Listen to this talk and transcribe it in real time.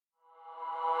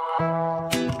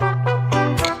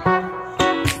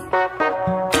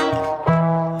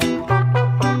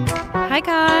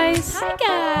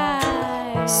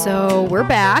So we're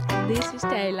back, This is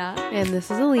Taylor. and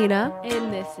this is Alina.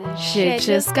 And this is Shit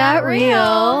Just Got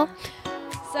Real.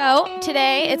 So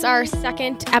today it's our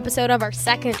second episode of our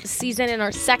second season and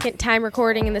our second time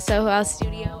recording in the Soho House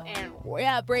studio, and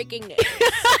we're breaking news.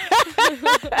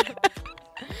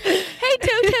 Hey,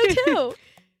 two.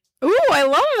 Ooh, I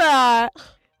love that.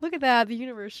 Look at that. The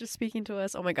universe just speaking to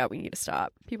us. Oh my God, we need to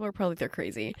stop. People are probably, they're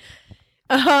crazy.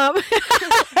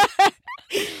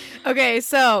 Okay,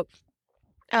 so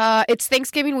it's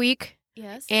Thanksgiving week,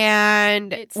 Yes.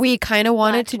 and It's we kind of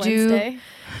wanted Black to do... Wednesday.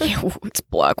 Yeah, it's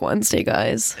Black Wednesday,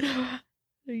 guys.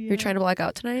 You're trying to black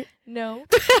out tonight? No.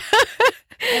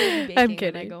 I'm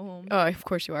kidding. When I go home. Oh, of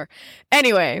course you are.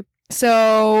 Anyway,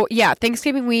 so yeah,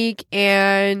 Thanksgiving week,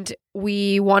 and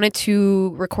we wanted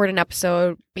to record an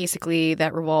episode basically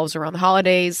that revolves around the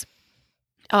holidays.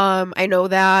 I know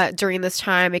that during this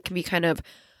time it can be kind of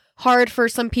hard for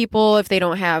some people if they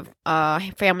don't have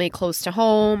family close to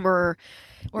home, or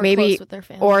maybe close with their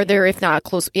family. or they're, if not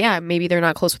close, maybe they're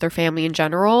not close with their family in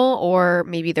general, or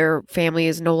maybe their family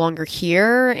is no longer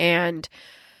here. And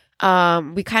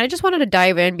we kind of just wanted to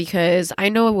dive in because I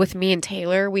know with me and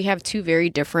Taylor, we have two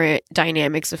very different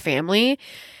dynamics of family.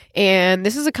 And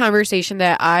this is a conversation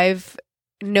that I've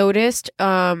noticed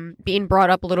being brought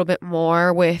up a little bit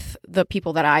more with the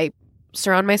people that I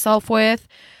surround myself with,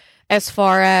 as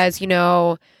far as, you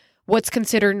know, what's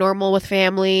considered normal with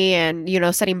family and, you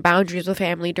know, setting boundaries with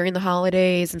family during the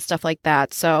holidays and stuff like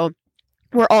that. So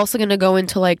we're also going to go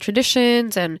into like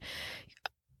traditions, and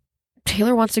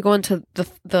Taylor wants to go into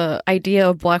the idea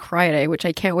of Black Friday, which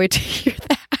I can't wait to hear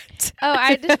that. Oh,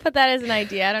 I just put that as an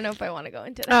idea. I don't know if I want to go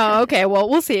into that. Oh, okay. Well,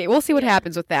 we'll see. We'll see what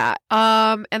happens with that.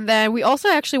 And then we also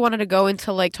actually wanted to go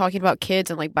into like talking about kids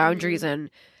and like boundaries and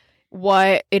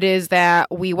what it is that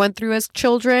we went through as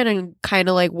children, and kind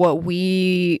of like what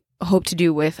we hope to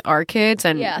do with our kids.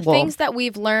 And things that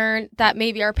we've learned that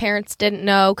maybe our parents didn't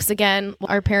know, because again,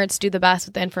 our parents do the best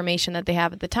with the information that they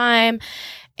have at the time.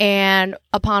 And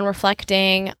upon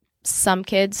reflecting, some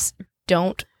kids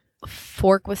don't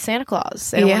fork with Santa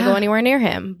Claus. They don't want to go anywhere near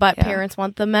him, but parents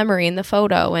want the memory and the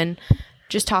photo, and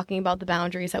just talking about the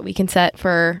boundaries that we can set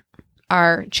for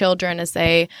our children as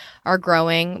they are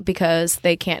growing, because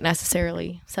they can't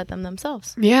necessarily set them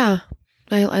themselves. Yeah.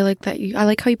 I like that. I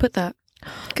like how you put that.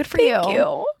 Good for you. Thank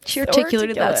you. She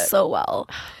articulated that so well.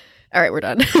 All right, we're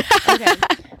done. Okay.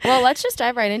 Well, let's just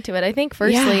dive right into it. I think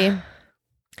firstly,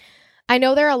 I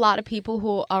know there are a lot of people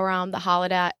who around the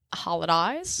holidays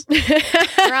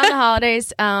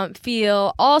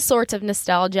feel all sorts of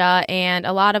nostalgia, and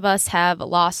a lot of us have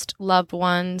lost loved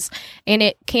ones, and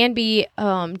it can be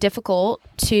difficult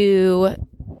to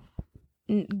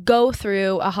go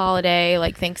through a holiday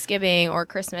like Thanksgiving or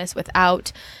Christmas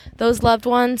without those loved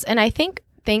ones. And I think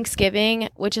Thanksgiving,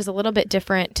 which is a little bit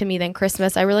different to me than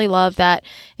Christmas, I really love that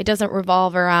it doesn't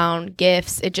revolve around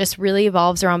gifts. It just really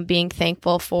evolves around being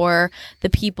thankful for the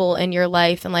people in your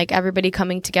life, and like everybody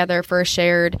coming together for a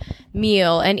shared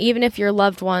meal. And even if your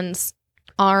loved ones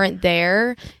aren't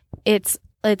there, it's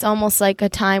almost like a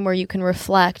time where you can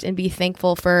reflect and be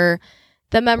thankful for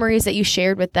the memories that you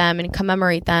shared with them and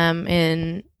commemorate them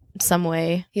in some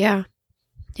way. Yeah.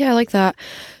 Yeah, I like that.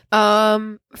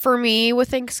 For me with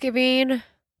Thanksgiving,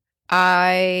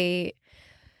 I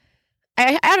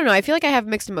don't know. I feel like I have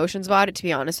mixed emotions about it, to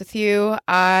be honest with you.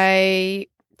 I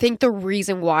think the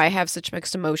reason why I have such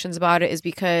mixed emotions about it is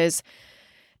because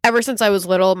ever since I was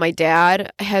little, my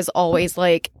dad has always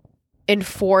like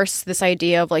enforced this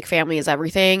idea of like family is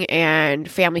everything, and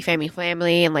family,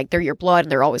 and like they're your blood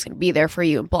and they're always going to be there for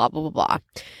you, and blah, blah, blah, blah.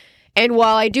 And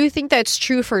while I do think that's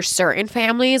true for certain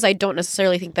families, I don't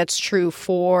necessarily think that's true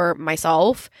for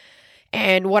myself.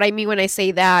 And what I mean when I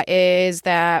say that is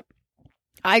that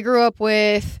I grew up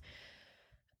with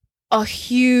a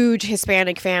huge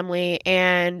Hispanic family.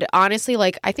 And honestly,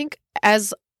 like, I think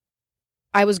as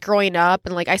I was growing up,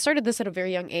 and like I started this at a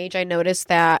very young age, I noticed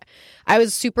that I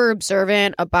was super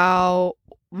observant about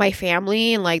my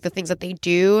family and like the things that they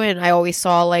do. And I always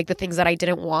saw like the things that I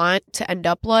didn't want to end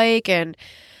up like. And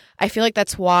I feel like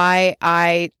that's why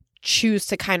I choose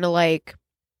to kind of like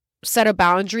set a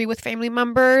boundary with family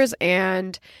members.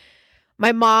 And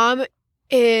my mom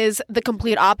is the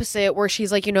complete opposite, where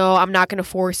she's like, you know, I'm not going to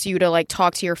force you to like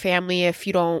talk to your family if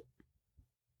you don't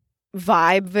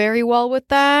vibe very well with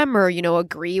them, or, you know,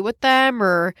 agree with them,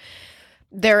 or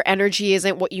their energy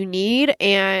isn't what you need.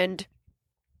 And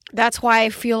that's why I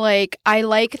feel like I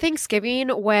like Thanksgiving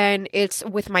when it's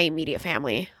with my immediate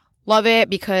family. Love it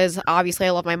because obviously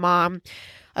I love my mom,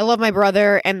 I love my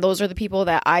brother, and those are the people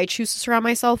that I choose to surround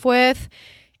myself with.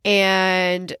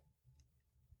 And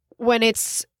when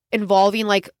it's involving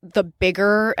like the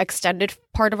bigger extended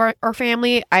part of our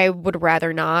family, I would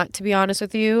rather not, to be honest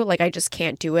with you. Like, I just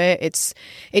can't do it.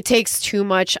 It takes too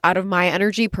much out of my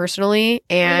energy personally.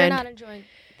 And you're not enjoying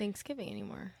Thanksgiving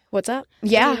anymore. What's up?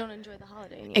 Yeah. You don't enjoy the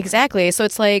holiday anymore. Exactly. So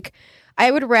it's like,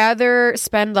 I would rather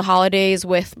spend the holidays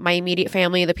with my immediate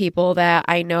family, the people that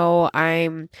I know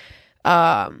I'm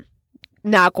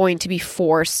not going to be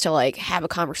forced to like have a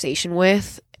conversation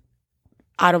with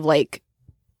out of like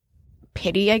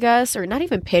pity, I guess, or not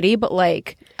even pity, but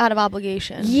like out of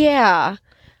obligation. Yeah.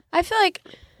 I feel like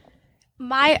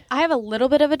I have a little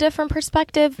bit of a different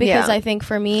perspective because I think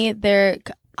for me,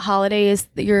 holidays,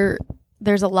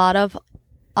 there's a lot of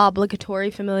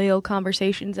obligatory familial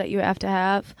conversations that you have to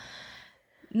have.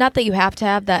 Not that you have to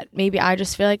have, that maybe I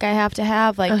just feel like I have to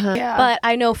have. Like, but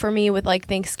I know for me with like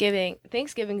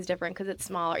Thanksgiving's different because it's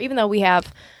smaller. Even though we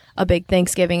have a big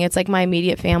Thanksgiving, it's like my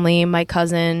immediate family, my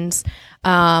cousins,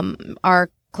 our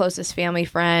closest family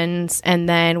friends, and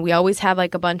then we always have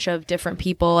like a bunch of different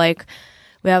people. Like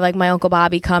we have like my Uncle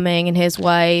Bobby coming and his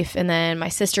wife, and then my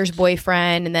sister's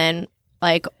boyfriend, and then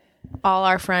like all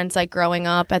our friends like growing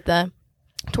up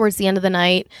towards the end of the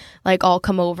night, like all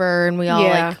come over and we all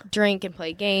like drink and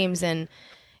play games, and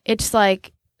it's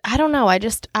like I don't know.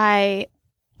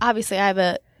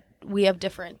 We have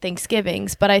different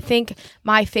Thanksgivings, but I think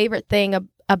my favorite thing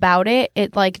about it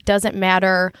like doesn't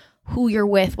matter who you're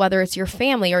with, whether it's your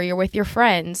family or you're with your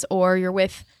friends or you're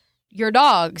with your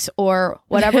dogs or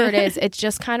whatever it is. It's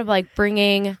just kind of like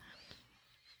bringing,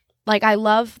 like, I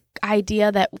love the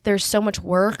idea that there's so much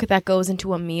work that goes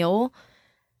into a meal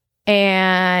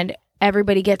and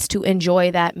everybody gets to enjoy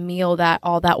that meal that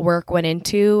all that work went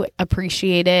into,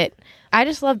 appreciate it. I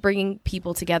just love bringing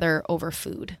people together over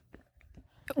food.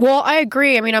 Well, I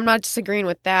agree. I mean, I'm not disagreeing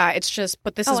with that. It's just,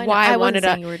 but this is why I wanted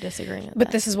to. You were disagreeing with but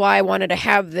that. This is why I wanted to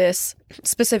have this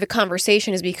specific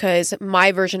conversation, is because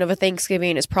my version of a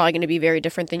Thanksgiving is probably going to be very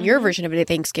different than your version of a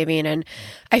Thanksgiving, and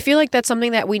I feel like that's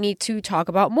something that we need to talk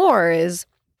about more. Is,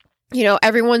 you know,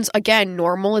 everyone's, again,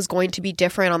 normal is going to be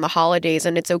different on the holidays,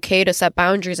 and it's okay to set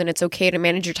boundaries, and it's okay to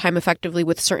manage your time effectively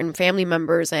with certain family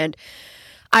members, and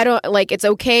I don't like, it's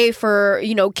okay for,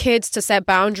 you know, kids to set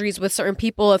boundaries with certain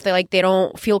people if they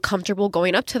don't feel comfortable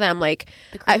going up to them. Like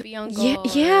the creepy uncle.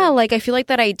 Yeah. Like, I feel like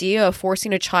that idea of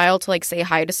forcing a child to like say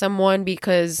hi to someone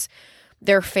because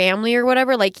they're family or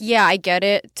whatever. Like, yeah, I get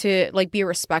it, to like be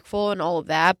respectful and all of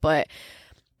that. But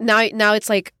now it's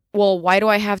like, well, why do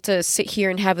I have to sit here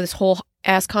and have this whole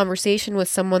ass conversation with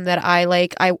someone that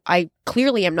I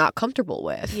clearly am not comfortable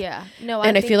with? Yeah. No,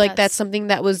 I feel like that's something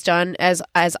that was done as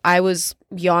I was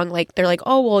young. Like, they're like,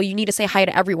 oh, well, you need to say hi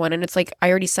to everyone, and it's like, I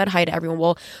already said hi to everyone.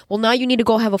 Well, now you need to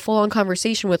go have a full-on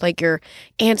conversation with like your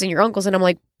aunts and your uncles, and I'm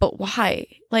like, but why?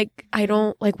 Like, I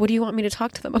don't, like, what do you want me to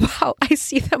talk to them about? I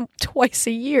see them twice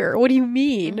a year. What do you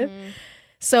mean?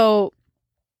 So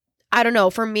I don't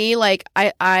know. For me, like,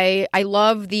 I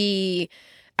love the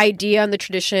idea and the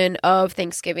tradition of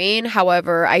Thanksgiving.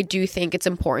 However, I do think it's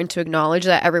important to acknowledge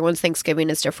that everyone's Thanksgiving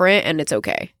is different, and it's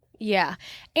okay. Yeah.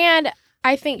 And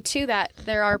I think, too, that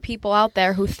there are people out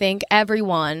there who think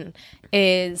everyone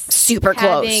is super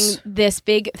having close, this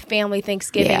big family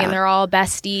Thanksgiving, and they're all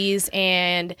besties,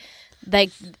 and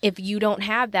like, if you don't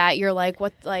have that, you're like,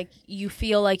 what, like, you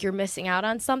feel like you're missing out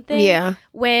on something. Yeah.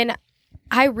 When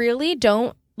I really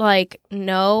don't like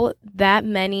know that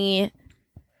many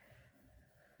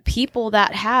people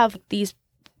that have these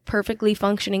perfectly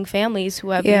functioning families who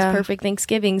have these perfect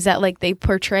Thanksgivings that like they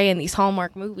portray in these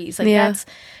Hallmark movies. Like,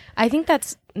 I think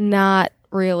that's not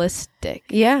realistic.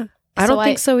 Yeah. I don't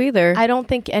think so either. I don't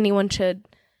think anyone should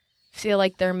feel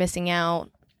like they're missing out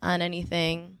on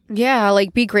anything. Yeah,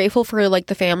 like, be grateful for like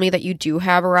the family that you do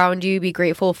have around you. Be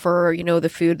grateful for, you know, the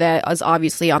food that is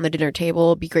obviously on the dinner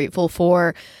table. Be grateful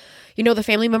for, you know, the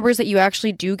family members that you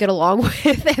actually do get along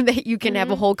with and that you can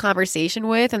have a whole conversation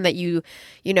with, and that you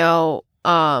know,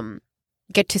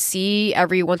 get to see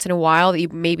every once in a while that you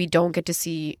maybe don't get to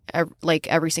see like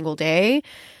every single day.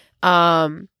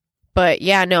 But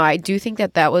yeah, no, I do think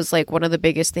that was like one of the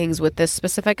biggest things with this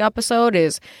specific episode,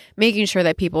 is making sure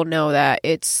that people know that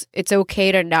it's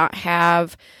okay to not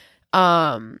have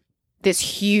this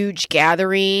huge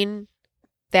gathering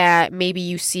that maybe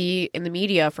you see in the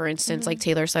media, for instance, like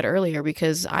Taylor said earlier,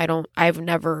 because I've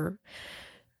never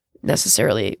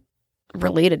necessarily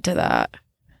related to that.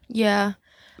 Yeah.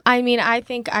 I mean, I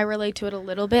think I relate to it a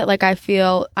little bit. Like, I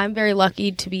feel I'm very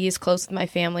lucky to be as close with my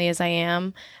family as I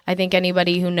am. I think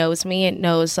anybody who knows me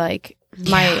knows, like,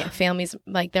 my family's,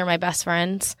 like, they're my best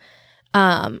friends,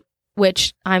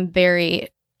 which I'm very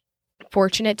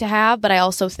fortunate to have, but I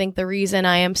also think the reason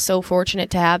I am so fortunate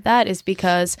to have that is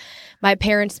because my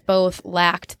parents both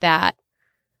lacked that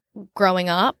growing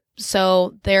up.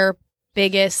 So their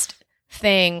biggest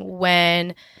thing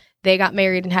when they got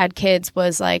married and had kids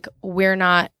was like, we're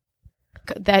not,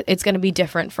 that it's going to be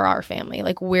different for our family.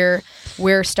 Like we're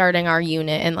starting our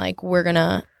unit and like we're going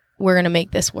to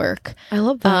make this work. I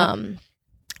love that.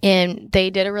 And they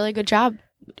did a really good job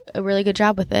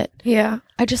with it. Yeah.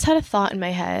 I just had a thought in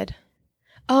my head.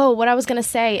 Oh, what I was going to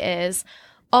say is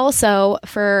also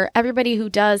for everybody who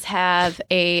does have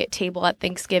a table at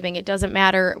Thanksgiving, it doesn't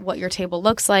matter what your table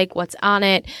looks like, what's on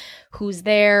it, who's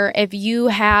there. If you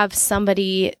have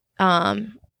somebody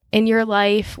in your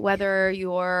life, whether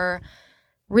you're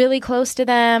really close to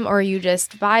them or you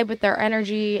just vibe with their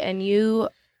energy and you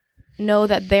know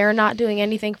that they're not doing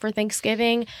anything for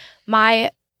Thanksgiving,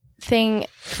 my thing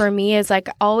for me is like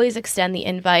always extend the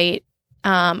invite.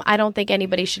 I don't think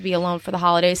anybody should be alone for the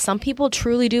holidays. Some people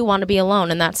truly do want to be alone,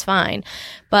 and that's fine.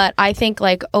 But I think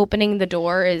like opening the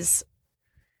door is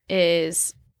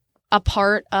a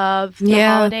part of the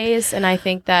holidays, and I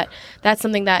think that that's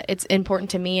something that it's important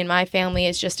to me and my family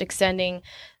is just extending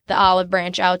the olive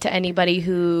branch out to anybody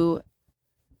who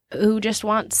just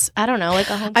wants, I don't know, like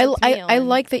a home cooked meal. I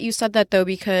like that you said that though,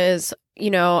 because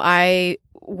I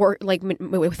work like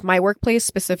with my workplace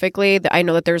specifically, that I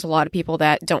know that there's a lot of people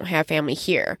that don't have family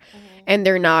here and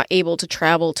they're not able to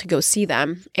travel to go see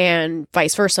them, and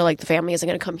vice versa, like the family isn't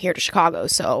going to come here to Chicago.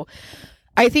 So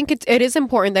I think it is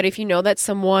important that if you know that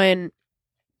someone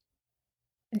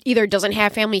either doesn't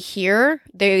have family here,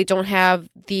 they don't have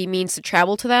the means to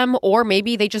travel to them, or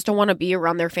maybe they just don't want to be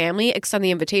around their family, extend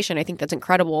the invitation. I think that's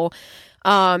incredible.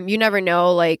 You never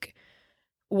know like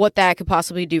what that could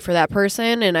possibly do for that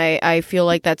person, and I feel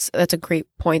like that's a great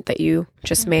point that you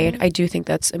just made. I do think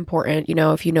that's important.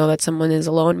 If you know that someone is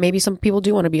alone, maybe some people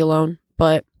do want to be alone,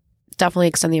 but definitely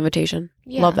extend the invitation.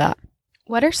 Yeah. Love that.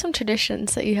 What are some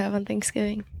traditions that you have on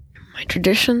Thanksgiving? My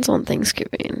traditions on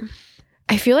Thanksgiving,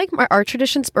 I feel like our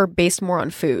traditions are based more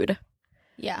on food.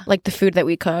 Yeah. Like the food that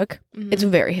we cook. It's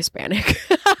very Hispanic.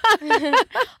 Oh,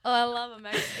 I love a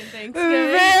Mexican Thanksgiving.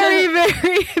 Very,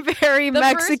 very, very the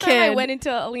Mexican. First time I went into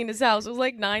Alina's house, it was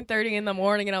like 9:30 in the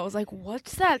morning, and I was like,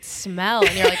 what's that smell?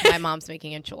 And you're like, my mom's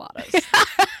making enchiladas.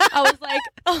 I was like,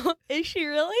 oh, is she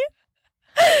really?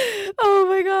 Oh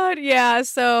my God. Yeah.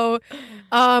 So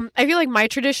I feel like my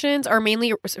traditions are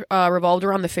mainly revolved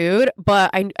around the food, but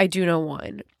I do know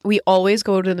one. We always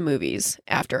go to the movies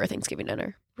after our Thanksgiving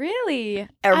dinner. Really?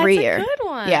 Every That's year. A good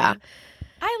one. Yeah.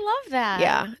 I love that.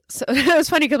 Yeah. So it was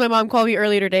funny because my mom called me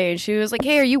earlier today and she was like,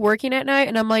 hey, are you working at night?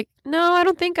 And I'm like, no, I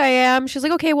don't think I am. She's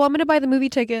like, okay, well, I'm going to buy the movie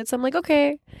tickets. I'm like,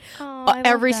 okay. Oh,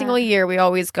 Every single year we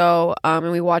always go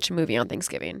and we watch a movie on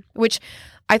Thanksgiving, which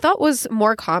I thought was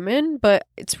more common, but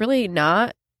it's really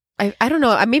not. I don't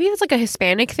know. Maybe it's like a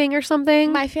Hispanic thing or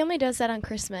something. My family does that on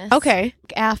Christmas. Okay.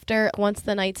 Once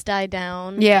the nights die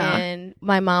down. Yeah. And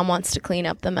my mom wants to clean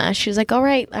up the mess. She's like, all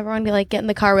right, everyone be like, get in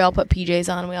the car. We all put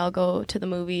PJs on. We all go to the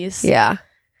movies. Yeah.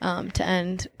 To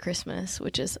end Christmas,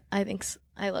 which is, I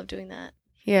love doing that.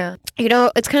 Yeah.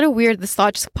 It's kind of weird. This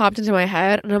thought just popped into my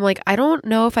head and I'm like, I don't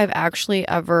know if I've actually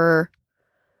ever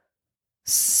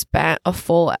spent a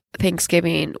full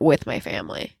Thanksgiving with my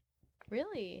family.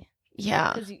 Really?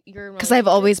 Yeah. Because I've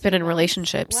always been in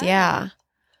relationships. Wow. Yeah.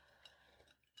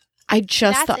 I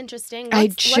just That's thought. interesting.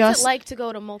 What's it like to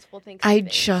go to multiple Thanksgivings? I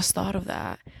just thought of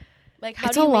that. Like, how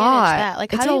It's do you a manage lot. that?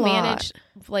 Like, It's how do a you lot. manage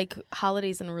like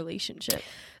holidays in a relationship?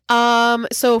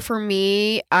 So for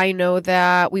me, I know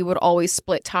that we would always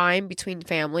split time between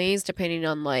families depending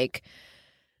on like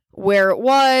where it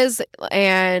was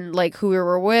and like who we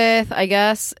were with, I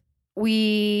guess.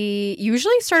 We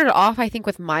usually started off, I think,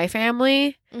 with my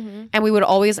family, and we would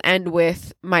always end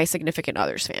with my significant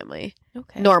other's family.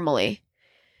 Okay. Normally.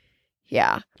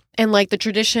 Yeah. And like the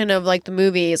tradition of like the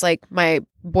movies, like my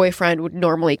boyfriend would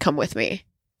normally come with me.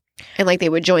 And like they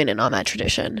would join in on that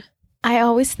tradition. I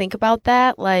always think about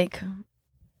that, like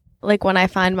when I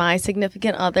find my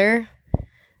significant other,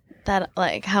 that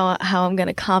like how I'm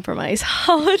gonna compromise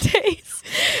holidays.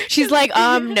 She's like,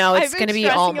 no, it's gonna be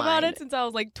all I've been stressing about mine. it since I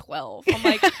was like 12. I'm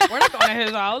like, we're not going to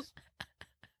his house.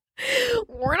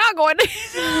 We're not going to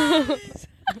his house.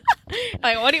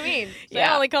 Like, what do you mean?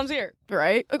 Yeah. It only comes here.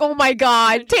 Right? Like, oh my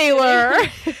God, Taylor.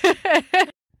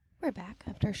 We're back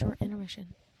after a short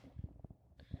intermission.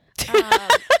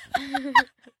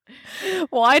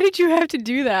 Why did you have to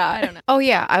do that? I don't know. Oh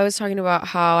yeah, I was talking about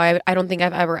how I don't think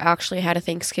I've ever actually had a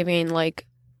Thanksgiving like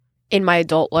in my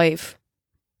adult life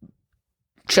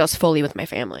just fully with my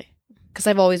family, because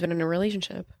I've always been in a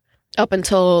relationship up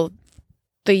until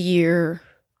the year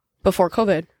before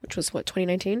COVID, which was what,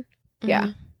 2019? Yeah.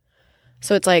 Mhm.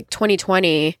 So it's like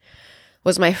 2020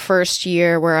 was my first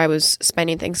year where I was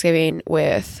spending Thanksgiving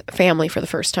with family for the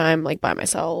first time, like by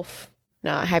myself,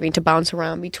 not having to bounce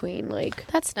around between like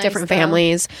That's nice, different though.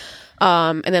 families.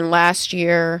 And then last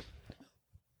year,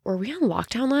 were we on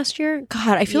lockdown last year?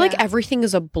 God, I feel like Yeah. everything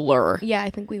is a blur. Yeah, I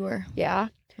think we were. Yeah.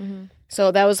 Mm-hmm.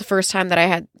 So that was the first time that I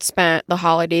had spent the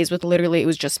holidays with literally, it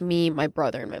was just me, my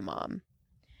brother, and my mom.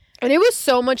 And it was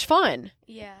so much fun.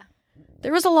 Yeah.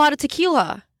 There was a lot of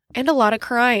tequila and a lot of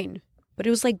crying, but it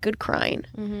was like good crying.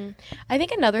 Mm-hmm. I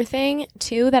think another thing,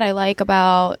 too, that I like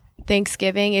about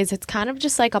Thanksgiving is it's kind of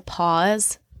just like a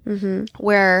pause Mm-hmm.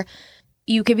 where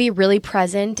you could be really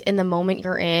present in the moment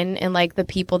you're in and like the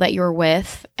people that you're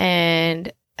with,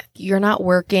 and you're not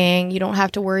working. You don't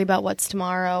have to worry about what's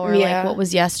tomorrow or Yeah. like what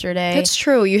was yesterday. That's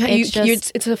true.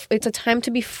 It's It's a time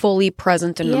to be fully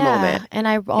present in the moment. And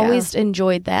I've always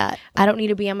enjoyed that. I don't need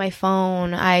to be on my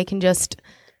phone. I can just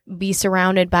be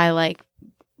surrounded by like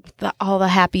all the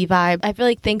happy vibe. I feel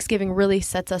like Thanksgiving really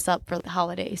sets us up for the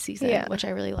holiday season, Yeah. which I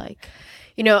really like.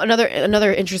 You know,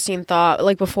 another interesting thought,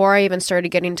 like before I even started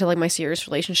getting into like my serious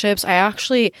relationships, I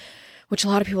actually, which a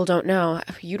lot of people don't know,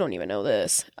 you don't even know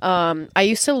this. I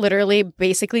used to literally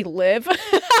basically live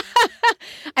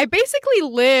I basically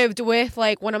lived with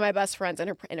like one of my best friends and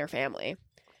her family.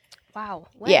 Wow.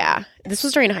 Yeah. This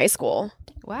was during high school.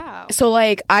 Wow. So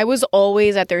like I was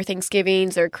always at their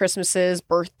Thanksgivings, their Christmases,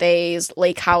 birthdays,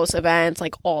 lake house events,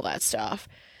 like all that stuff.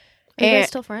 Are you And- guys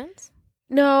still friends?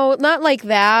 No, not like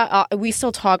that. We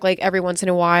still talk like every once in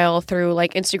a while through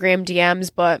like Instagram DMs,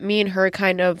 but me and her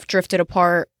kind of drifted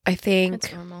apart, I think.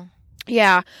 That's normal.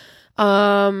 Yeah.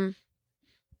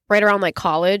 Right around like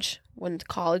college, when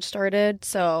college started.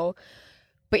 So,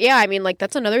 but yeah, I mean, like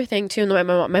that's another thing too. And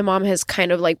my mom has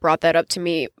kind of like brought that up to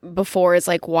me before. Is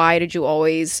like, why did you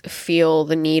always feel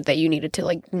the need that you needed to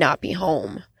like not be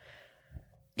home?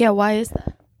 Yeah, why is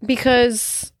that?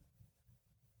 Because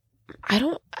I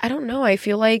don't know. I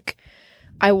feel like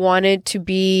I wanted to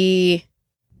be.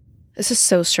 This is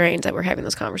so strange that we're having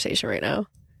this conversation right now.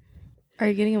 Are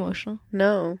you getting emotional?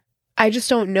 No. I just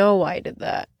don't know why I did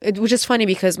that. Which is funny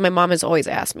because my mom has always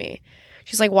asked me.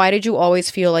 She's like, why did you always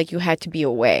feel like you had to be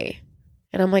away?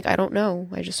 And I'm like, I don't know.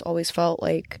 I just always felt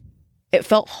like it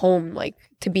felt home, like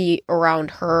to be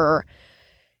around her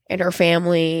and her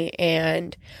family.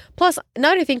 And plus, now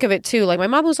that I think of it too, like my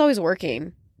mom was always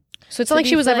working. So it's not like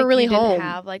she was ever really home. Didn't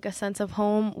have like a sense of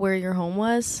home where your home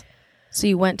was, so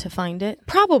you went to find it.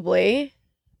 Probably.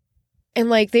 And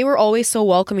like they were always so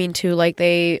welcoming too. Like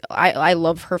I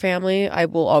love her family. I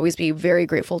will always be very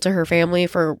grateful to her family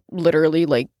for literally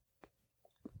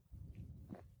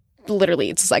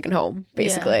it's a second home,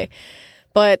 basically.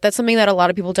 But that's something that a lot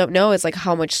of people don't know is like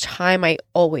how much time I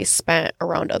always spent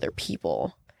around other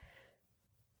people.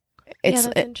 It's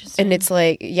that's interesting. and it's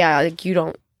like, yeah, like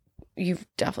you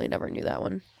definitely never knew that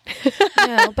one.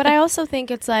 No, but I also think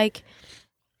it's like,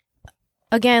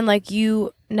 again, like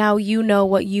now you know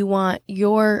what you want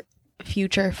your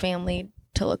future family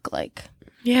to look like.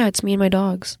 Yeah, it's me and my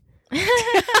dogs.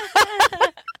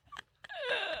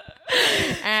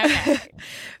 Okay.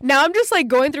 Now I'm just like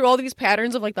going through all these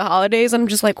patterns of like the holidays. I'm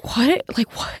just like, what?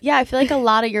 Like what? Yeah, I feel like a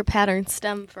lot of your patterns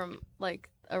stem from like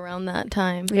around that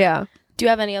time. Yeah. Do you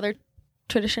have any other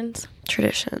traditions?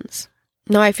 Traditions.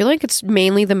 No, I feel like it's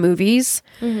mainly the movies.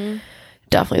 Mm-hmm.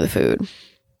 Definitely the food.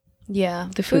 Yeah,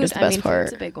 The food is the best part.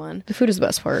 Food's a big one. The food is the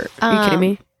best part. Are you kidding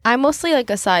me? I'm mostly like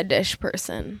a side dish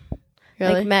person.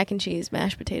 Really? Like mac and cheese,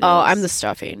 mashed potatoes. Oh, I'm the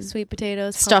stuffing. sweet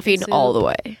potatoes, Stuffing pumpkin all soup. the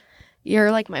way.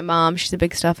 You're like my mom. She's a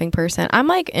big stuffing person. I'm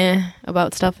like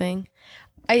about stuffing.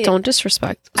 Don't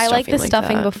disrespect I like the like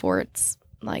stuffing that. before it's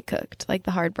like cooked, like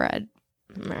the hard bread.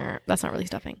 That's not really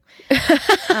stuffing.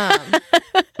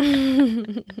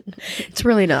 It's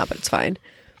really not, but it's fine.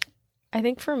 I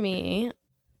think for me,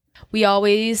 we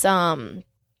always have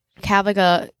like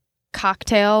a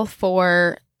cocktail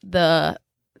for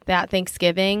that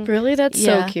Thanksgiving. Really? That's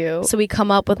Yeah. so cute. So we come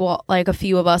up with like a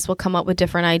few of us will come up with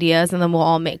different ideas, and then we'll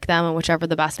all make them, and whichever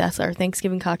the best, that's our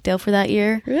Thanksgiving cocktail for that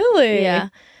year. Really? Yeah.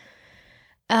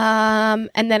 And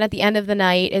then at the end of the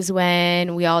night is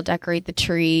when we all decorate the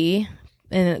tree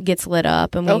and it gets lit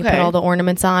up and we put Okay. all the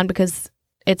ornaments on, because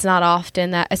it's not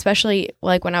often that, especially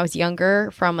like when I was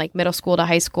younger, from like middle school to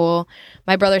high school,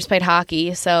 my brothers played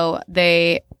hockey. So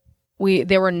they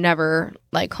were never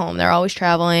like home. They're always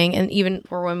traveling. And even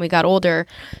for when we got older.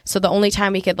 So the only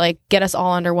time we could like get us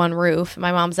all under one roof,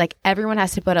 my mom's like, everyone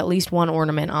has to put at least one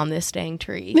ornament on this dang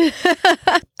tree.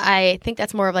 I think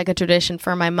that's more of like a tradition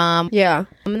for my mom. Yeah.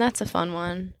 And that's a fun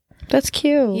one. That's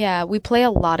cute. Yeah, we play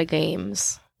a lot of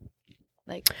games.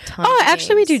 like tons Oh, of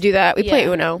actually, we games. do that. We play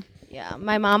Yeah. Uno. Yeah,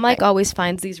 my mom like always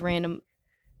finds these random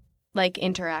like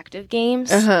interactive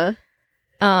games. Uh-huh.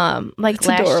 Like That's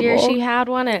last year adorable. she had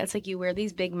one, and it's like you wear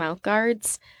these big mouth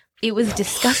guards. It was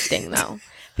disgusting though,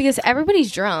 because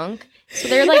everybody's drunk, so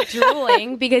they're like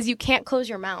drooling because you can't close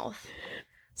your mouth.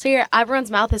 So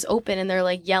everyone's mouth is open, and they're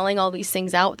like yelling all these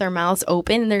things out with their mouths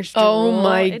open, and there's drool. Oh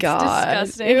my It's god.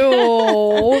 disgusting.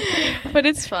 Ew. But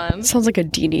it's fun. Sounds like a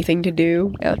Deanie thing to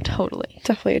do. Oh, totally.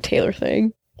 Definitely a Taylor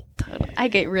thing. I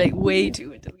get really way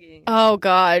too into the game. Oh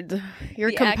god.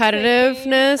 Your The accent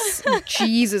competitiveness.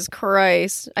 Jesus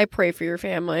Christ. I pray for your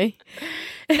family.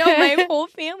 No, my whole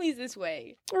family's this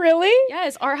way. Really?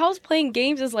 Yes, our house playing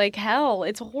games is like hell.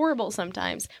 It's horrible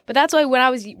sometimes. But that's why when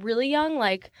I was really young,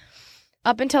 like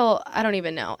up until I don't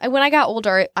even know. And when I got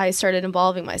older, I started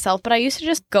involving myself. But I used to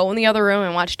just go in the other room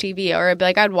and watch TV, or I'd be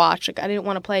like, I'd watch. Like I didn't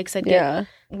want to play because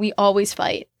we always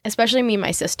fight, especially me and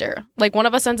my sister. Like one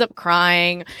of us ends up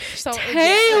crying. So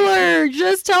Taylor,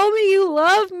 just tell me you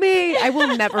love me. I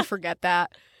will never forget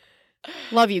that.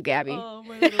 Love you, Gabby. Oh,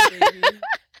 my little baby.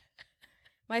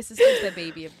 My sister's the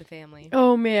baby of the family.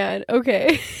 Oh man.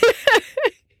 Okay.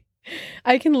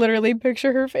 I can literally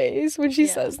picture her face when she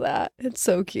says that. It's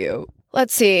so cute.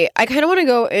 Let's see. I kind of want to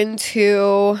go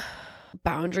into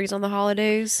boundaries on the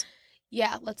holidays.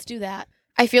 Yeah, let's do that.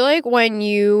 I feel like when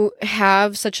you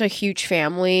have such a huge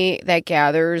family that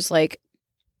gathers like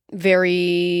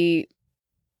very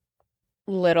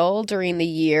little during the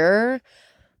year,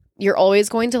 you're always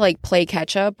going to like play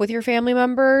catch up with your family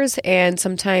members. And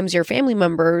sometimes your family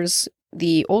members,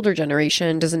 the older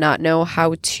generation, does not know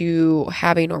how to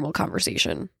have a normal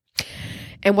conversation.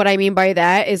 And what I mean by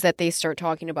that is that they start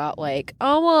talking about like,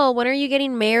 oh, well, when are you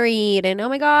getting married? And oh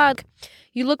my God,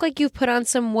 you look like you've put on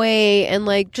some weight, and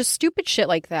like just stupid shit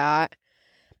like that.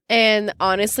 And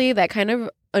honestly, that kind of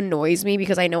annoys me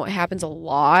because I know it happens a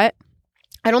lot.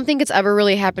 I don't think it's ever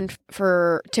really happened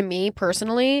to me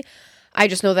personally. I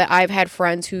just know that I've had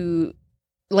friends who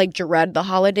like dread the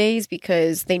holidays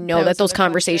because they know that those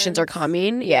conversations are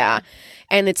coming. Yeah.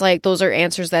 And it's like those are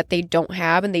answers that they don't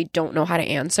have and they don't know how to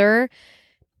answer.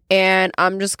 And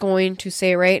I'm just going to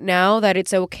say right now that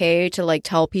it's okay to like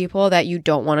tell people that you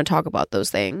don't want to talk about those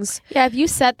things. Yeah, if you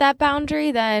set that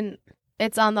boundary, then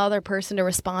it's on the other person to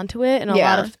respond to it. And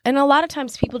a lot of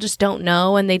times people just don't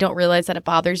know and they don't realize that it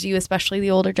bothers you, especially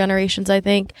the older generations, I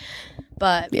think.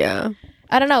 But yeah.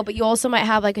 I don't know, but you also might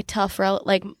have like a tough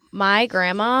like my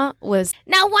grandma was,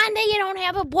 no wonder you don't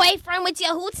have a boyfriend with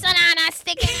your hoots on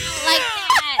sticking out like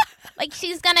that. Like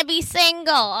she's gonna be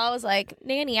single. I was like,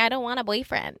 Nanny, I don't want a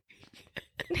boyfriend.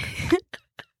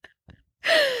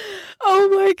 Oh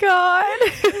my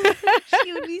God.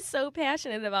 She would be so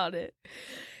passionate about it.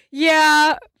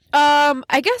 Yeah.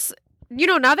 I guess, you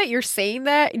know, now that you're saying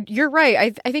that, you're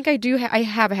right. I think I do. I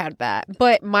have had that,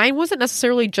 but mine wasn't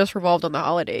necessarily just revolved on the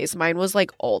holidays. Mine was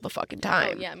like all the fucking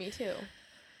time. Oh, yeah, me too.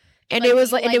 And like, it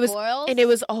was like, and it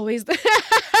was always like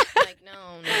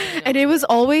no. And it was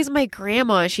always my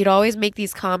grandma. She'd always make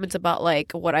these comments about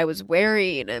like what I was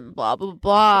wearing and blah blah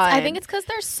blah. I think it's because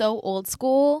they're so old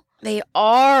school. They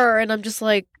are, and I'm just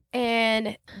like,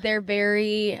 and they're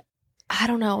very, I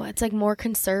don't know. It's like more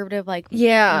conservative, like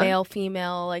male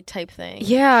female like type thing.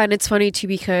 Yeah, and it's funny too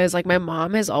because like my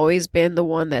mom has always been the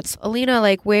one that's Alina,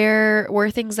 like wear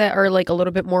things that are like a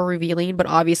little bit more revealing, but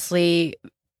obviously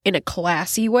in a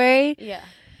classy way. Yeah.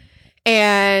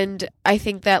 And I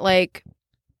think that like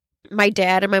my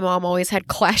dad and my mom always had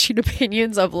clashing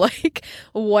opinions of like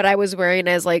what I was wearing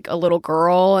as like a little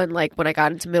girl and like when I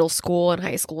got into middle school and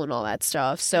high school and all that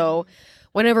stuff. So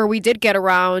whenever we did get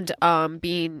around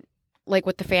being like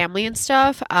with the family and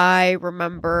stuff, I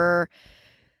remember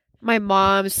my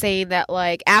mom saying that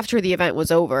like after the event was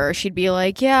over, she'd be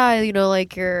like, yeah, you know,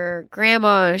 like your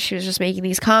grandma, she was just making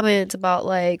these comments about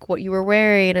like what you were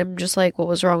wearing. I'm just like, what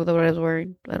was wrong with what I was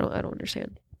wearing? I don't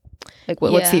understand. Like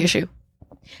what's the issue?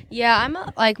 Yeah, I'm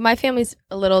like my family's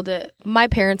a little bit. My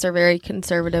parents are very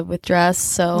conservative with dress,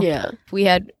 so yeah, if we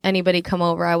had anybody come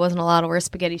over, I wasn't allowed to wear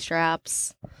spaghetti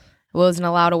straps. I wasn't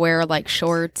allowed to wear like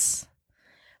shorts.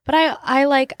 But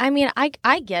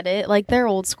I get it. Like they're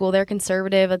old school, they're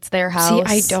conservative. It's their house.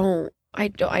 See, I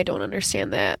don't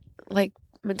understand that like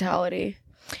mentality.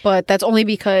 But that's only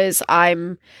because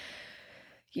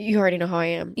you already know how I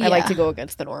am. Yeah. I like to go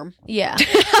against the norm. Yeah.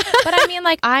 But I mean,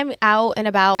 like I'm out and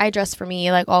about. I dress for me,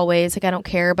 like always. Like I don't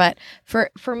care. But for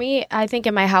me, I think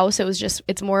in my house,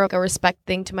 it's more like a respect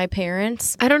thing to my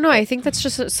parents. I don't know. I think that's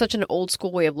just such an old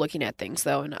school way of looking at things,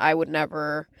 though. And I would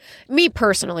never, me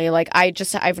personally, like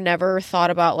I've never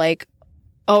thought about like,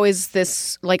 oh, is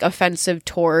this like offensive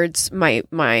towards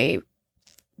my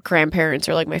grandparents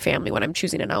or like my family when I'm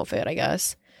choosing an outfit, I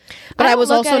guess. But I I don't was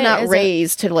look also at it not as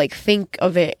raised to like think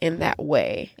of it in that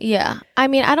way. Yeah. I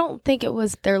mean, I don't think it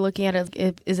was they're looking at it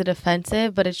as, is it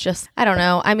offensive? But it's just, I don't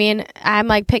know. I mean, I'm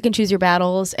like, pick and choose your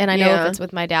battles. And I know Yeah. if it's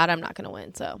with my dad, I'm not going to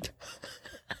win. So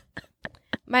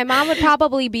my mom would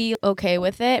probably be okay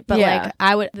with it. But Yeah.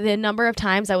 like, the number of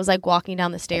times I was like walking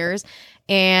down the stairs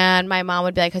and my mom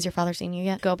would be like, has your father seen you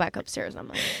yet? Go back upstairs. And I'm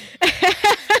like,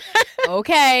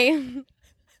 okay.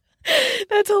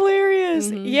 That's hilarious.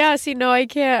 Mhm. Yeah, see, no, I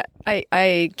can't.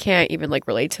 I can't even like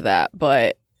relate to that.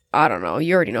 But I don't know.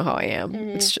 You already know how I am.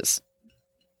 Mhm. It's just,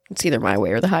 it's either my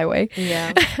way or the highway.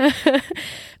 Yeah.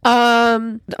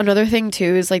 Another thing too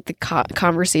is like the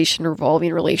conversation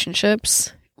revolving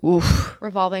relationships. Oof,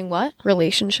 Revolving what?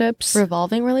 relationships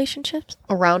Revolving relationships?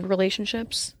 around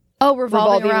relationships. Oh,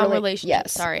 revolving around rela- relationships.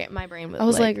 yes. Sorry, my brain was I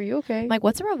was like, are you okay? like,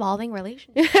 what's a revolving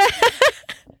relationship?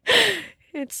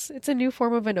 It's a new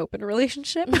form of an open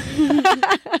relationship.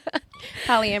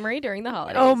 Polyamory during the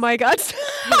holidays. Oh my god.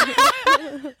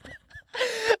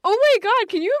 Oh my god,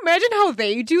 can you imagine how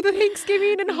they do the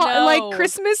Thanksgiving and No. like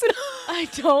Christmas and I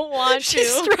don't want she's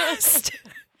stressed.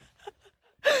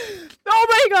 Oh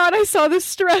my god, I saw the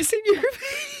stress in your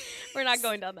face. We're not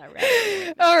going down that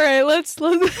route. All right, let's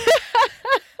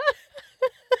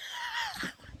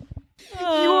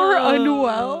You're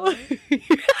unwell.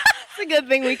 It's a good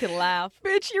thing we can laugh.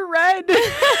 Bitch, you're red.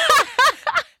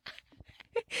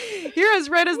 You're as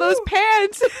red as those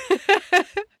pants.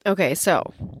 Okay,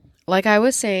 so like I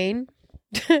was saying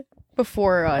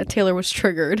before Taylor was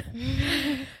triggered.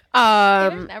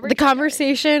 never The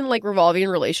conversation like revolving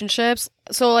relationships.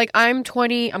 So like I'm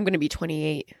gonna be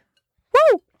 28.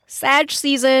 Woo! Sag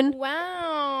season.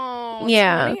 Wow.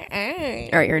 Yeah. 28.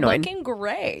 All right, you're annoying. Looking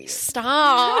great.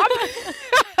 Stop.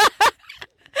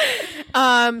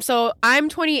 So I'm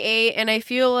 28 and I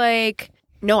feel like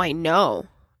I know.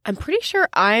 I'm pretty sure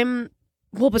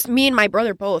but me and my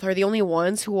brother both are the only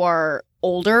ones who are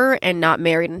older and not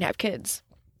married and have kids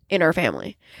in our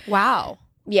family. Wow.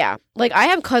 Yeah. Like I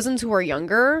have cousins who are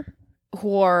younger,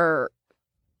 who are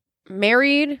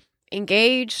married,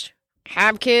 engaged,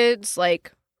 have kids,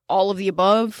 like all of the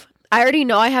above. I already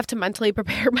know I have to mentally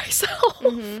prepare myself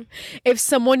Mhm. if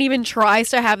someone even tries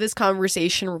to have this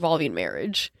conversation revolving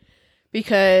marriage,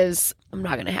 because I'm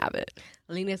not going to have it.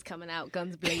 Alina's coming out,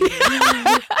 guns blazing.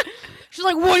 She's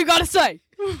like, what do you got to say?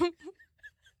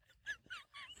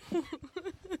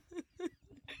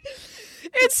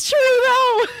 It's true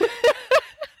though.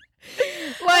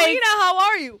 Like, Alina, how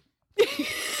are you?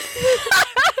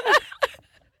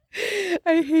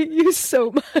 I hate you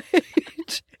so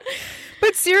much.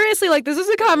 But seriously, like, this is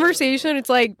a conversation. It's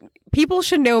like, people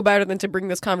should know better than to bring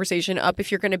this conversation up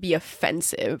if you're going to be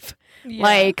offensive. Yeah.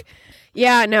 Like,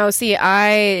 yeah, no, see,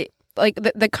 I, like,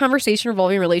 the conversation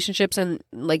revolving relationships and,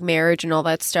 like, marriage and all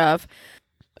that stuff,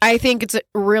 I think it's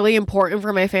really important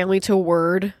for my family to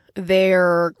word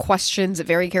their questions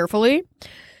very carefully.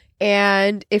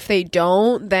 And if they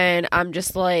don't, then I'm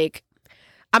just like,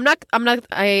 I don't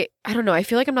know. I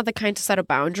feel like I'm not the kind to set a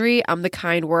boundary. I'm the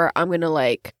kind where I'm going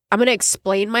to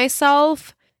explain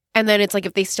myself. And then it's like,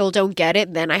 if they still don't get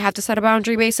it, then I have to set a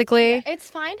boundary, basically. It's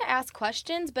fine to ask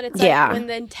questions, but it's Yeah. like when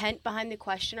the intent behind the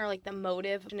question or like the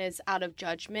motive is out of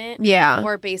judgment. Yeah.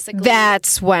 Or basically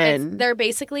That's when.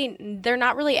 they're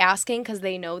not really asking because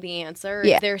they know the answer.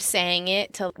 Yeah. They're saying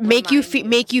it to make you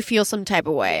remind feel some type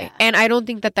of way. Yeah. And I don't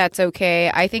think that that's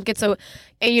okay. I think it's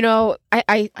and you know,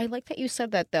 I like that you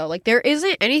said that though. Like, there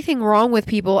isn't anything wrong with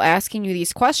people asking you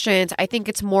these questions. I think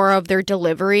it's more of their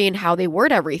delivery and how they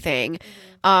word everything.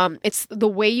 It's the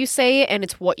way you say it and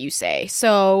it's what you say.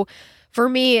 So for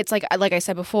me, it's like I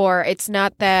said before, it's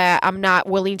not that I'm not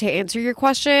willing to answer your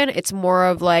question. It's more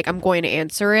of like, I'm going to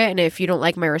answer it. And if you don't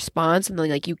like my response and then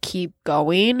like you keep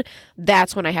going,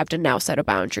 that's when I have to now set a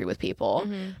boundary with people.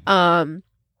 Mhm.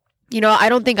 You know, I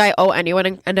don't think I owe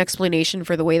anyone an explanation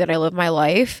for the way that I live my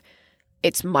life.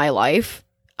 It's my life.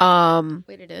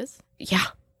 Wait, it is? Yeah,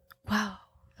 Wow.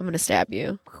 I'm going to stab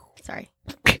you. Sorry.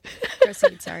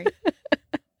 Proceed, sorry.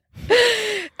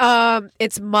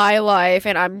 It's my life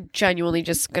and I'm genuinely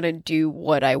just going to do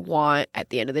what I want at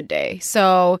the end of the day.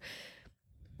 So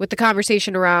with the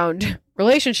conversation around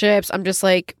relationships, I'm just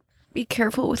like, be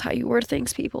careful with how you word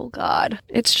things, people. God,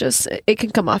 it's just, it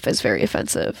can come off as very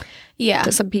offensive Yeah.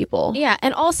 to some people. Yeah,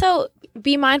 and also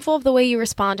be mindful of the way you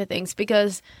respond to things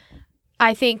because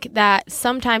I think that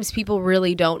sometimes people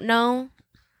really don't know.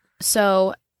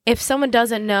 So if someone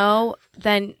doesn't know,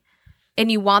 then and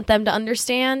you want them to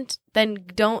understand, then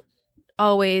don't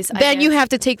always. Then you have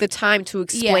to take the time to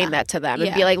explain Yeah. that to them and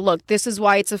Yeah. be like, look, this is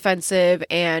why it's offensive.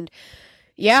 And,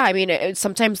 yeah, I mean,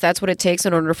 sometimes that's what it takes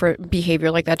in order for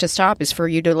behavior like that to stop, is for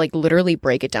you to like literally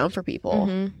break it down for people.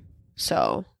 Mhm.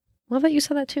 So, love that you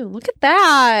said that too. Look at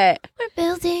that. We're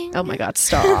building. Oh my God,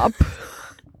 stop.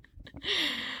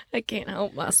 I can't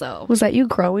help myself. Was that you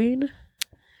growing?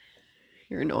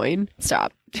 You're annoying.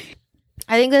 Stop.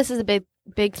 I think this is a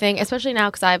big thing, especially now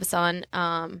because I have a son.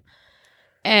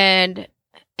 And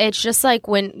it's just like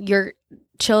when your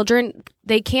children,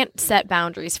 they can't set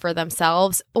boundaries for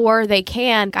themselves, or they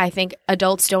can. I think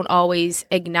adults don't always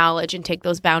acknowledge and take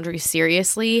those boundaries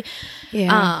seriously.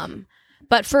 Yeah.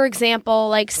 But for example,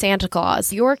 like Santa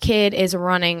Claus, your kid is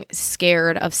running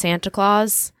scared of Santa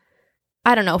Claus.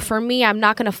 I don't know. For me, I'm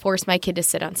not going to force my kid to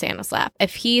sit on Santa's lap.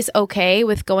 If he's okay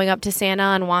with going up to Santa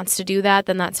and wants to do that,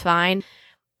 then that's fine.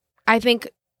 I think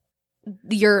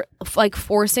you're like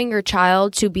forcing your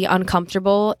child to be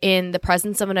uncomfortable in the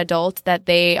presence of an adult that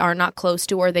they are not close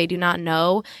to or they do not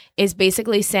know is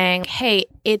basically saying, hey,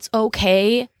 it's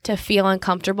okay to feel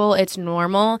uncomfortable. It's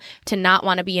normal to not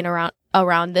want to be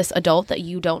around this adult that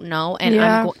you don't know. And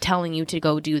I'm telling you to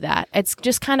go do that. It's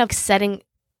just kind of setting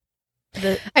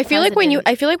I feel like when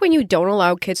you don't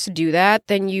allow kids to do that,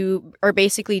 then you are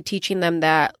basically teaching them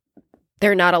that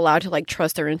they're not allowed to like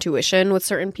trust their intuition with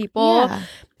certain people. Yeah.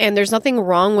 And there's nothing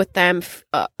wrong with them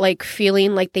like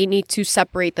feeling like they need to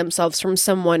separate themselves from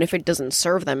someone if it doesn't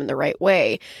serve them in the right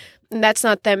way. And that's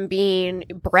not them being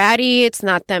bratty. It's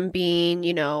not them being,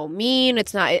 mean.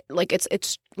 It's not like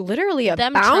it's literally a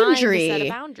them boundary. Trying to set a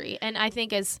boundary. And I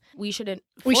think we should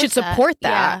support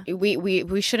that. Yeah.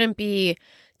 We shouldn't be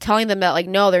telling them that like,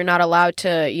 no, they're not allowed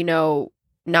to,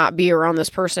 not be around this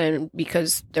person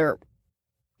because they're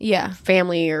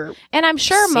family or and I'm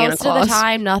sure Santa most Claus. of the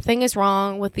time nothing is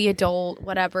wrong with the adult,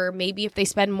 whatever. Maybe if they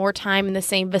spend more time in the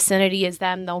same vicinity as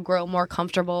them, they'll grow more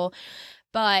comfortable.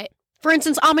 But for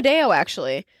instance, Amadeo,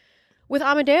 actually. With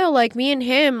Amadeo, like me and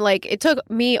him, like it took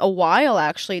me a while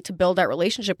actually to build that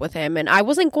relationship with him. And I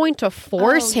wasn't going to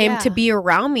force him to be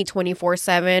around me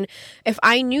 24/7 if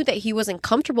I knew that he wasn't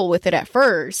comfortable with it at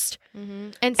first.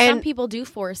 Mm-hmm. And some people do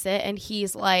force it and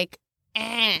he's like,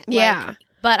 yeah.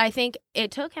 But I think it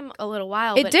took him a little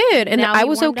while. It did. And I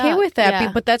was okay with that.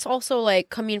 Yeah. But that's also like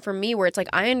coming from me where it's like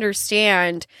I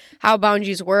understand how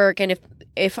boundaries work. And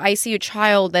if I see a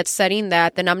child that's setting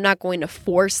that, then I'm not going to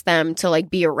force them to like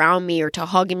be around me or to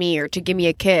hug me or to give me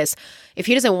a kiss. If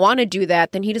he doesn't want to do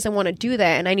that, then he doesn't want to do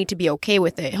that. And I need to be okay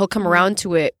with it. He'll come around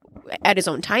to it at his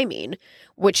own timing,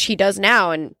 which he does now.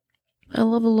 And I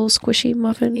love a little squishy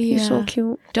muffin. Yeah. He's so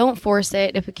cute. Don't force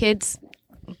it. If a kid's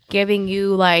giving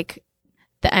you like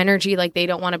the energy, like they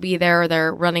don't want to be there or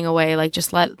they're running away, like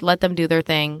just let them do their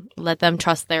thing. Let them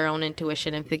trust their own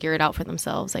intuition and figure it out for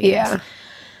themselves, I guess.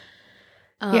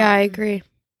 Yeah, I agree.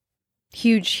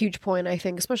 Huge point, I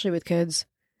think, especially with kids.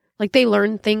 Like they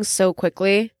learn things so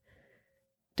quickly.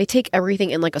 They take everything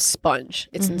in like a sponge.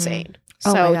 It's insane.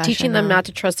 Oh so gosh, teaching them not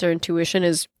to trust their intuition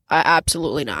is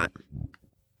absolutely not.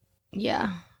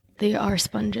 Yeah. They are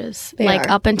sponges. They are.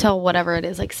 Up until whatever it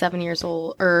is, like 7 years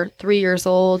old or 3 years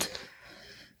old,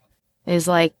 is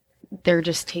like they're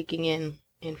just taking in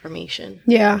information.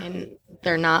 Yeah. And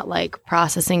they're not like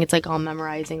processing. It's like all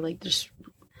memorizing, like just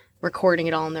recording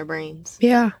it all in their brains.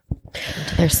 Yeah.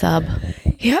 Into their sub.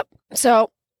 Yep. So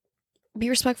be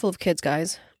respectful of kids,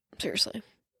 guys. Seriously.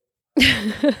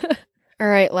 All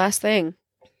right, last thing.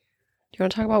 Do you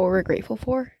want to talk about what we're grateful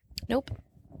for? Nope.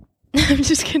 I'm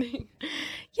just kidding.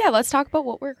 Yeah, let's talk about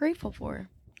what we're grateful for.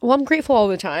 Well, I'm grateful all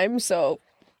the time, so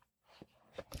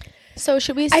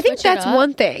should we switch I think that's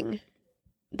one thing.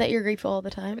 That you're grateful all the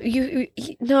time? You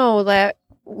know that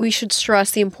we should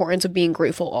stress the importance of being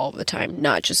grateful all the time,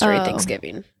 not just during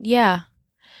Thanksgiving. Yeah.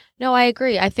 No, I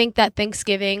agree. I think that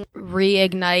Thanksgiving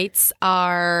reignites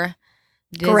our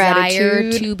desire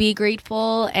gratitude to be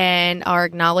grateful and our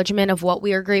acknowledgement of what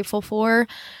we are grateful for.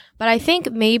 But I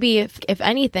think maybe if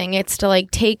anything, it's to like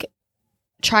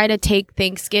try to take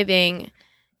Thanksgiving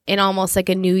in almost like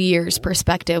a New Year's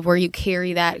perspective where you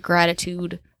carry that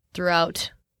gratitude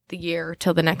throughout the year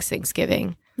till the next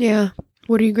Thanksgiving. Yeah.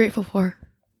 What are you grateful for?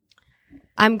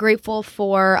 I'm grateful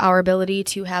for our ability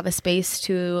to have a space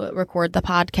to record the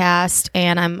podcast,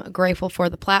 and I'm grateful for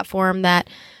the platform that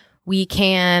we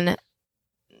can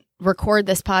record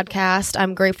this podcast.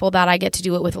 I'm grateful that I get to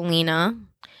do it with Lena.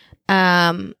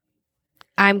 I'm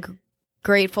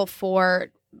grateful for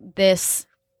the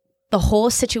whole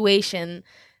situation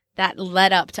that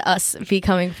led up to us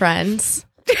becoming friends.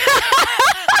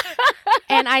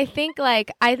 And I think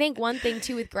one thing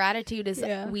too with gratitude is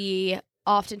we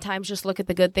oftentimes just look at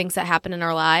the good things that happen in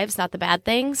our lives, not the bad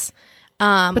things.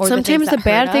 But sometimes the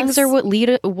bad things are what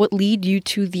lead you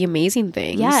to the amazing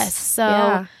things. Yes.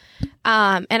 So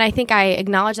And I think I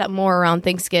acknowledge that more around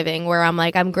Thanksgiving, where I'm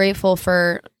like, I'm grateful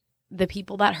for the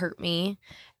people that hurt me,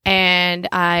 and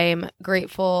I'm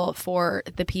grateful for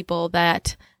the people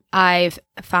that I've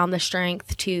found the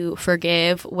strength to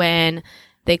forgive when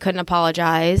they couldn't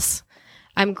apologize.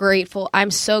 I'm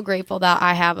so grateful that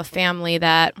I have a family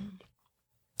that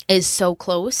is so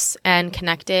close and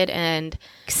connected and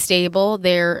stable.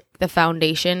 They're the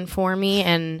foundation for me,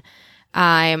 and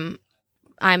I'm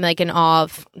like in awe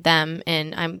of them,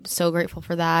 and I'm so grateful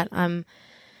for that. I'm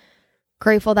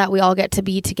grateful that we all get to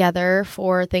be together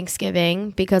for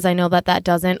Thanksgiving, because I know that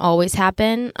doesn't always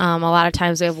happen. A lot of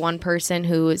times we have one person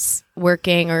who is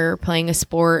working or playing a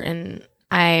sport, and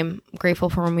I'm grateful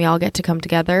for when we all get to come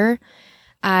together.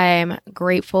 I'm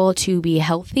grateful to be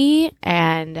healthy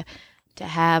and to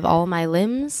have all my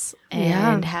limbs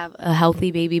and have a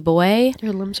healthy baby boy.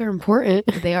 Your limbs are important.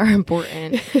 They are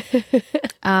important.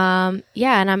 And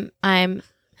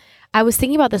I was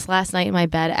thinking about this last night in my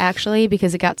bed, actually,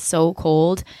 because it got so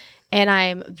cold, and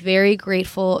I'm very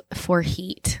grateful for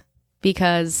heat,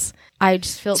 because I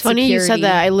just feel It's funny you said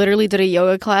that. I literally did a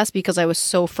yoga class because I was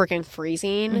so freaking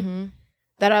freezing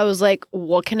that I was like,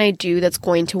 what can I do that's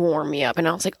going to warm me up? And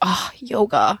I was like,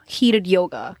 yoga, heated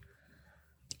yoga.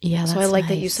 Yeah, so I like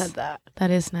that you said that.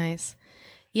 That is nice.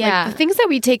 Yeah. Like, the things that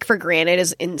we take for granted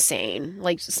is insane.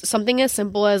 Like something as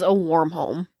simple as a warm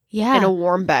home. Yeah. And a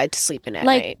warm bed to sleep in at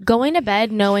night. Like going to bed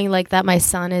knowing like that my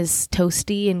son is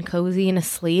toasty and cozy and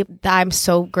asleep. I'm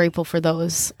so grateful for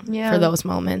those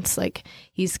moments. Like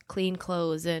he's clean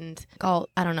clothes and I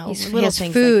don't know. He has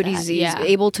food. Like he's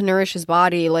able to nourish his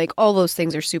body. Like all those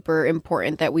things are super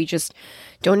important that we just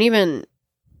don't even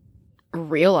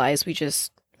realize.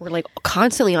 We're like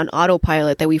constantly on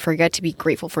autopilot that we forget to be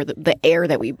grateful for the air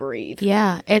that we breathe.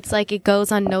 Yeah. It's like it goes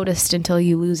unnoticed until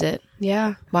you lose it.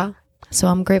 Yeah. Wow. So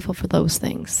I'm grateful for those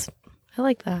things. I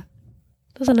like that.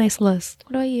 That's a nice list.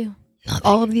 What about you? Nothing.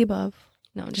 All of the above.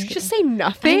 No, I'm Did just you just say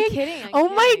nothing? I'm kidding. Oh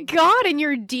my God, in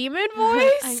your demon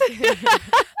voice?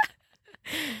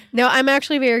 No, I'm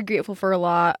actually very grateful for a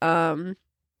lot. But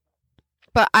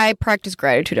I practice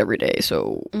gratitude every day,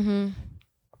 so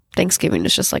Thanksgiving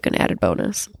is just like an added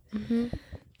bonus.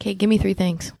 Okay, give me 3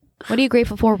 things. What are you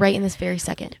grateful for right in this very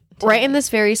second? Right in this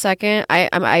very second,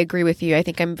 I agree with you. I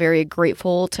think I'm very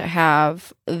grateful to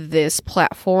have this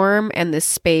platform and this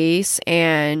space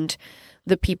and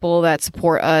the people that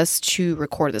support us to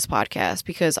record this podcast,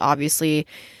 because obviously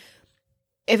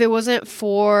if it wasn't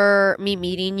for me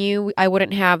meeting you, I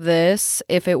wouldn't have this.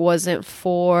 If it wasn't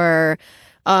for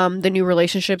the new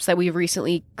relationships that we've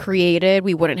recently created,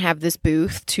 we wouldn't have this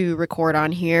booth to record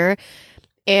on here.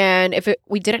 And if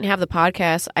we didn't have the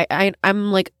podcast,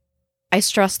 I'm like, I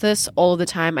stress this all the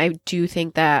time. I do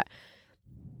think that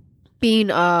being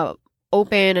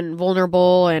open and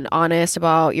vulnerable and honest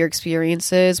about your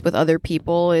experiences with other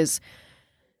people is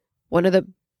one of the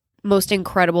most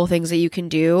incredible things that you can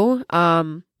do.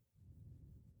 All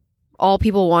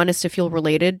people want is to feel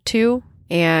related to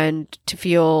and to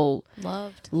feel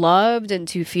loved and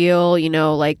to feel,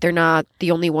 like they're not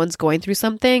the only ones going through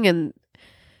something. And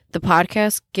the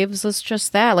podcast gives us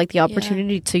just that, like the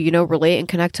opportunity to, relate and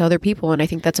connect to other people. And I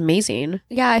think that's amazing.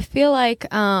 Yeah, I feel like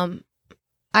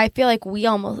we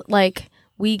almost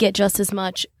we get just as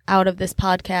much out of this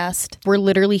podcast. We're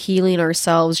literally healing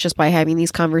ourselves just by having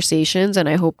these conversations. And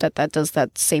I hope that does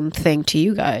that same thing to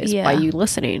you guys by you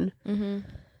listening.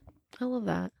 I love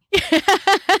that.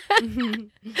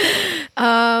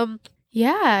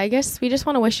 Yeah, I guess we just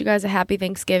want to wish you guys a happy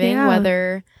Thanksgiving,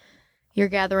 whether your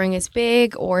gathering is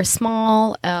big or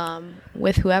small,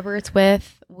 with whoever it's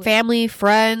with. Family,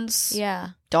 friends,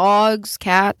 dogs,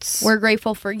 cats. We're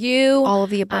grateful for you. All of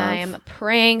the above. I'm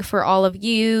praying for all of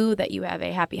you that you have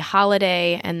a happy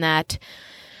holiday and that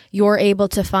you're able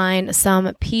to find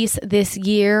some peace this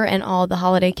year and all the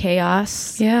holiday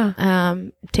chaos. Yeah.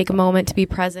 Take a moment to be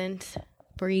present,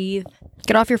 breathe.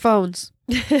 Get off your phones.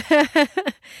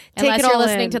 Unless you're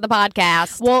listening to the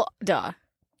podcast. Well, duh.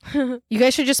 You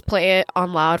guys should just play it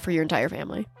on loud for your entire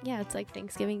family. Yeah, it's like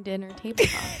Thanksgiving dinner table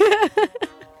talk.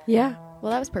 Yeah.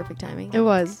 Well, that was perfect timing. It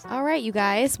was. All right, you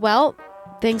guys. Well,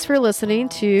 thanks for listening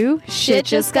to Shit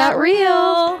Just Got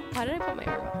Real. How did I put my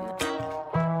arm up?